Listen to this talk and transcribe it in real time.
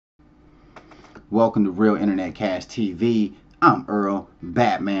Welcome to Real Internet Cash TV. I'm Earl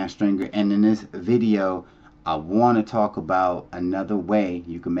Batman Stringer, and in this video I want to talk about another way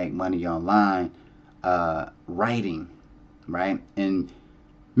you can make money online, writing, right? In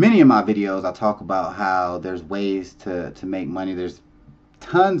many of my videos I talk about how there's ways to make money. There's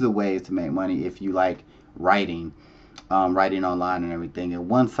tons of ways to make money if you like writing, writing online and everything. And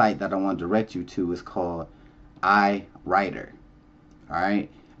one site that I want to direct you to is called Iwriter.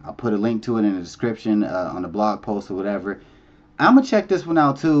 Alright, I'll put a link to it in the description on the blog post or whatever. I'm gonna check this one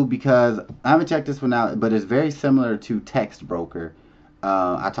out too, because I haven't checked this one out, but it's very similar to Text Broker.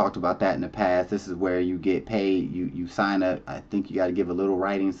 I talked about that in the past. This is where you get paid. You sign up. I think you got to give a little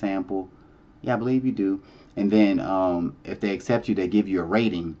writing sample. Yeah, I believe you do. And then if they accept you, they give you a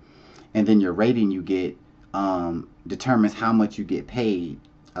rating, and then your rating you get determines how much you get paid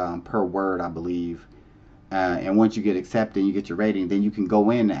per word, I believe. And once you get accepted, you get your rating, then you can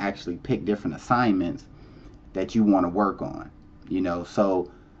go in and actually pick different assignments that you want to work on. You know,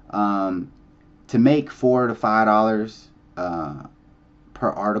 so to make $4 to $5 per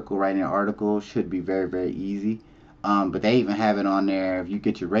article, writing an article should be very, very easy. But they even have it on there. If you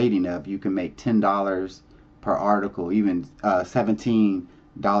get your rating up, you can make $10 per article, even $17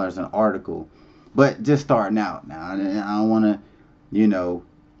 an article. But just starting out now, I don't want to, you know,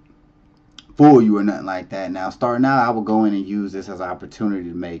 fool you or nothing like that. Now, starting out, I will go in and use this as an opportunity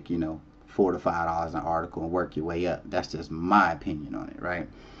to make, you know, $4 to $5 an article and work your way up. That's just my opinion on it, right?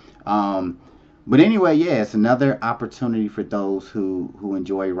 But anyway, yeah, it's another opportunity for those who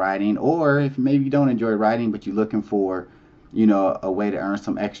enjoy writing, or if maybe you don't enjoy writing but you're looking for, you know, a way to earn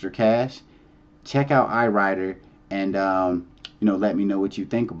some extra cash. Check out Iwriter and you know, let me know what you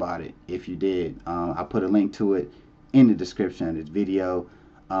think about it if you did. I'll put a link to it in the description of this video.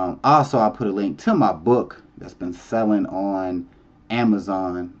 Also, I'll put a link to my book that's been selling on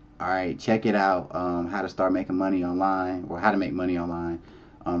Amazon. Alright, check it out. How to start making money online, or how to make money online.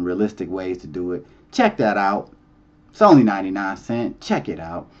 Realistic ways to do it. Check that out. It's only 99 cents. Check it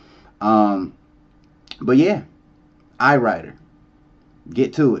out. But yeah, Iwriter.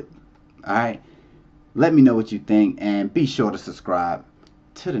 Get to it. Alright. Let me know what you think, and be sure to subscribe.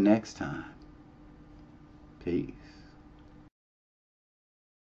 Till the next time. Peace.